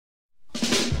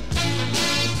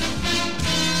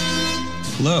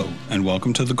Hello, and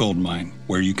welcome to The Gold Mine,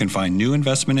 where you can find new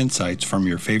investment insights from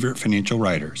your favorite financial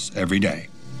writers every day.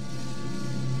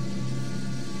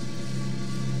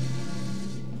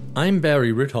 I'm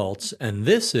Barry Ritholtz, and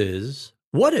this is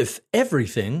What If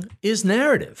Everything is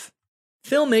Narrative?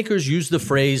 Filmmakers use the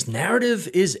phrase narrative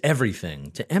is everything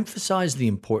to emphasize the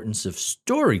importance of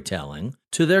storytelling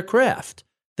to their craft.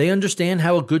 They understand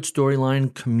how a good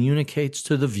storyline communicates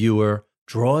to the viewer,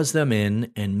 draws them in,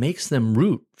 and makes them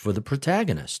root for the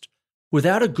protagonist.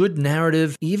 Without a good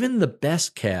narrative, even the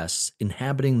best casts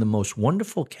inhabiting the most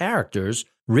wonderful characters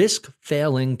risk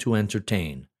failing to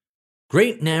entertain.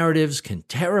 Great narratives can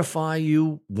terrify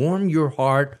you, warm your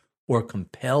heart, or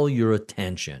compel your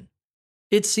attention.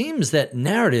 It seems that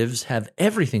narratives have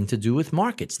everything to do with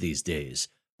markets these days,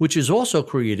 which is also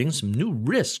creating some new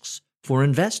risks for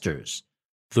investors.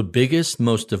 The biggest,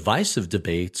 most divisive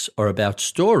debates are about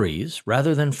stories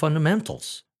rather than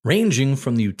fundamentals, ranging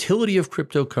from the utility of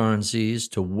cryptocurrencies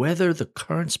to whether the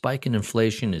current spike in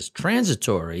inflation is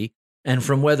transitory, and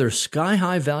from whether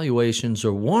sky-high valuations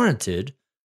are warranted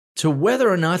to whether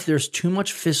or not there's too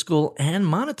much fiscal and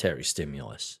monetary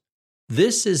stimulus.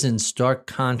 This is in stark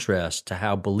contrast to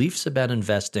how beliefs about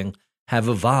investing have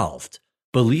evolved,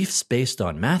 beliefs based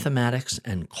on mathematics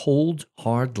and cold,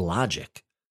 hard logic.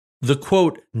 The,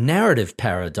 quote, narrative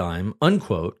paradigm,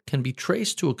 unquote, can be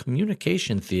traced to a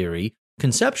communication theory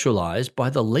conceptualized by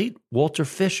the late Walter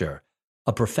Fisher,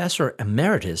 a professor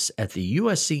emeritus at the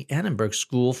USC Annenberg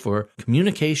School for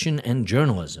Communication and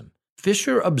Journalism.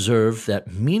 Fisher observed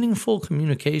that meaningful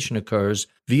communication occurs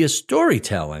via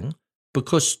storytelling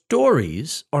because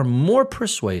stories are more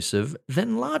persuasive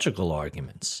than logical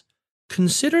arguments.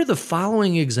 Consider the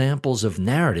following examples of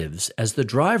narratives as the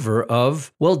driver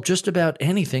of, well, just about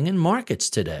anything in markets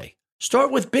today.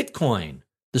 Start with Bitcoin.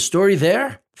 The story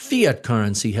there? Fiat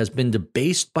currency has been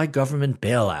debased by government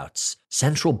bailouts,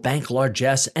 central bank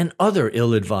largesse, and other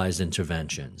ill-advised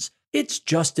interventions. It's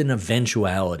just an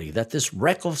eventuality that this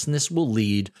recklessness will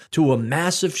lead to a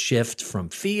massive shift from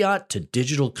fiat to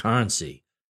digital currency.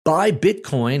 Buy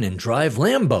Bitcoin and drive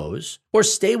Lambos, or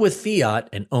stay with fiat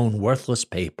and own worthless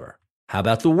paper. How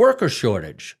about the worker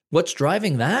shortage? What's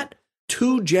driving that?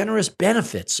 Too generous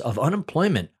benefits of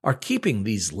unemployment are keeping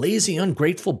these lazy,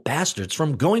 ungrateful bastards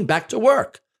from going back to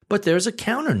work. But there's a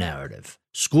counter-narrative.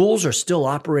 Schools are still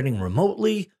operating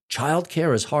remotely,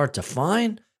 childcare is hard to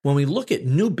find. When we look at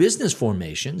new business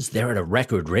formations, they're at a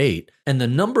record rate, and the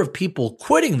number of people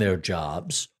quitting their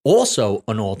jobs, also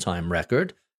an all-time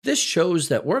record. This shows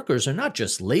that workers are not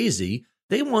just lazy,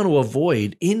 they want to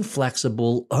avoid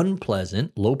inflexible,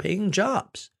 unpleasant, low-paying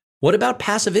jobs. What about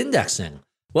passive indexing?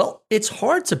 Well, it's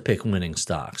hard to pick winning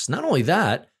stocks. Not only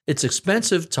that, it's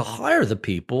expensive to hire the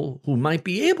people who might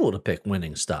be able to pick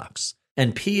winning stocks.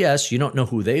 And P.S., you don't know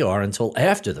who they are until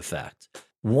after the fact.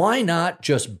 Why not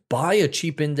just buy a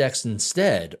cheap index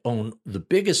instead, own the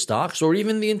biggest stocks, or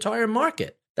even the entire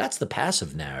market? That's the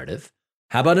passive narrative.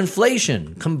 How about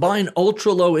inflation? Combine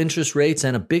ultra-low interest rates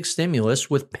and a big stimulus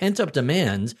with pent-up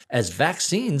demand as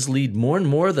vaccines lead more and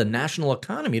more of the national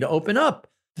economy to open up.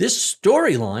 This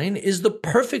storyline is the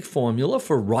perfect formula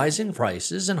for rising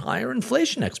prices and higher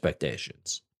inflation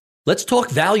expectations. Let's talk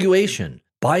valuation.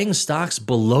 Buying stocks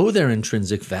below their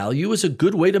intrinsic value is a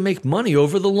good way to make money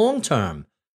over the long term.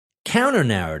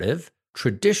 Counter-narrative,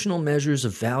 traditional measures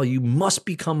of value must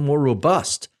become more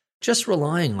robust. Just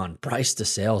relying on price to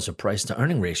sales or price to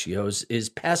earning ratios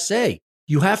is passé.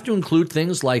 You have to include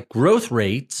things like growth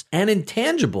rates and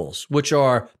intangibles, which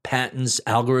are patents,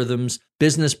 algorithms,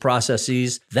 business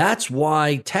processes. That's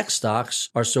why tech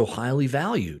stocks are so highly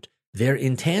valued. They're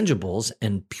intangibles,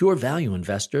 and pure value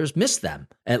investors miss them.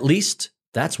 At least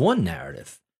that's one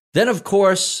narrative. Then, of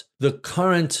course, the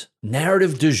current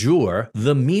narrative du jour,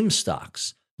 the meme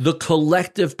stocks. The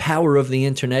collective power of the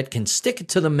internet can stick it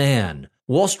to the man.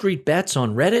 Wall Street Bets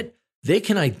on Reddit, they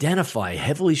can identify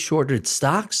heavily shorted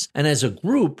stocks and as a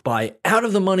group buy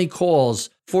out-of-the-money calls,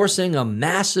 forcing a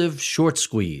massive short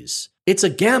squeeze. It's a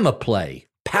gamma play.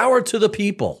 Power to the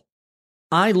people.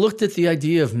 I looked at the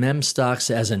idea of meme stocks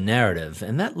as a narrative,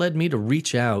 and that led me to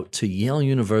reach out to Yale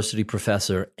University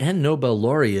professor and Nobel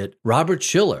laureate Robert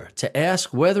Shiller to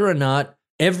ask whether or not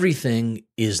everything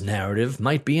is narrative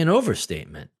might be an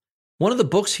overstatement. One of the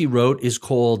books he wrote is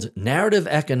called Narrative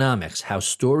Economics: How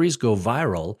Stories Go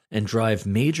Viral and Drive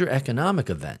Major Economic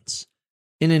Events.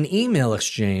 In an email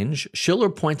exchange, Shiller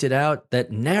pointed out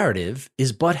that narrative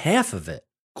is but half of it.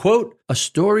 Quote, a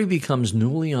story becomes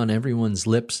newly on everyone's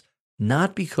lips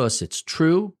not because it's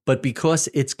true, but because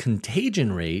its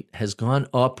contagion rate has gone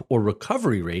up or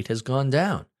recovery rate has gone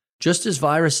down. Just as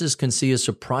viruses can see a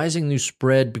surprising new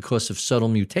spread because of subtle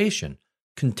mutation,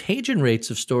 contagion rates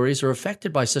of stories are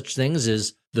affected by such things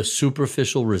as the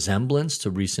superficial resemblance to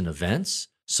recent events,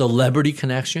 celebrity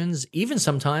connections, even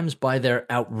sometimes by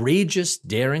their outrageous,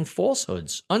 daring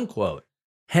falsehoods, unquote.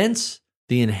 Hence,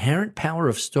 the inherent power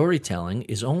of storytelling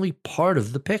is only part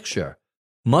of the picture.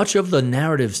 Much of the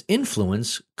narrative's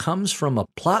influence comes from a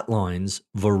plotline's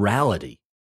virality.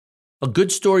 A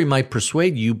good story might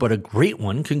persuade you, but a great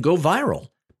one can go viral.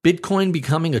 Bitcoin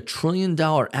becoming $1 trillion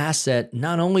asset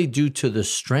not only due to the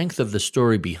strength of the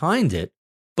story behind it,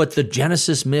 but the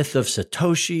genesis myth of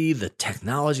Satoshi, the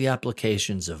technology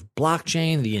applications of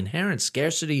blockchain, the inherent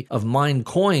scarcity of mined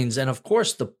coins, and of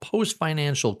course the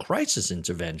post-financial crisis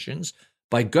interventions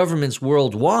by governments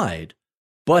worldwide,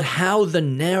 but how the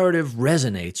narrative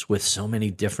resonates with so many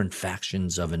different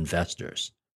factions of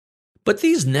investors. But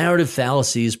these narrative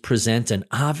fallacies present an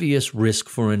obvious risk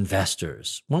for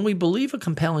investors. When we believe a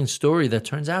compelling story that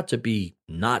turns out to be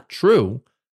not true,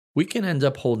 we can end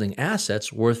up holding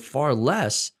assets worth far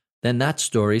less than that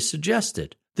story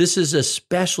suggested. This is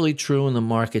especially true in the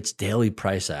market's daily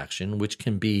price action, which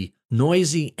can be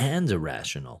noisy and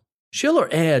irrational. Shiller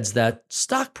adds that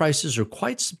stock prices are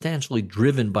quite substantially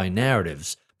driven by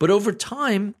narratives, but over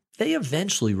time, they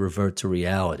eventually revert to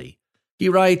reality. He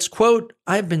writes, quote,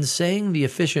 "I've been saying the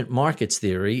efficient markets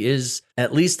theory is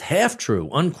at least half true,"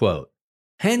 unquote.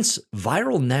 Hence,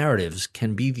 viral narratives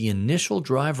can be the initial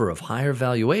driver of higher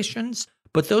valuations,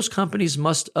 but those companies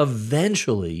must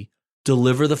eventually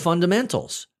deliver the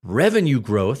fundamentals, revenue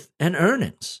growth, and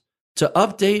earnings. To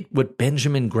update what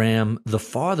Benjamin Graham, the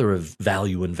father of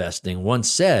value investing, once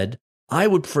said, I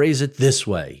would phrase it this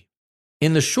way.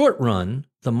 In the short run,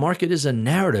 the market is a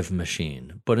narrative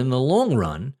machine, but in the long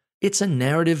run, it's a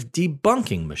narrative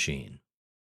debunking machine.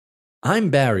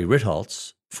 I'm Barry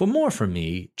Ritholtz. For more from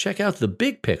me, check out the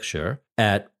big picture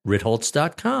at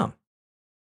ritholtz.com.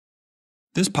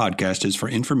 This podcast is for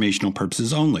informational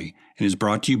purposes only and is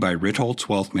brought to you by Ritholtz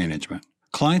Wealth Management.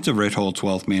 Clients of Ritholtz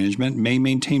Wealth Management may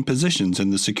maintain positions in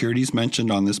the securities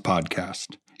mentioned on this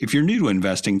podcast. If you're new to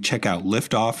investing, check out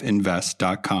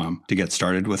liftoffinvest.com to get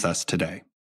started with us today.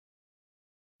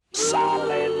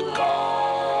 Solid.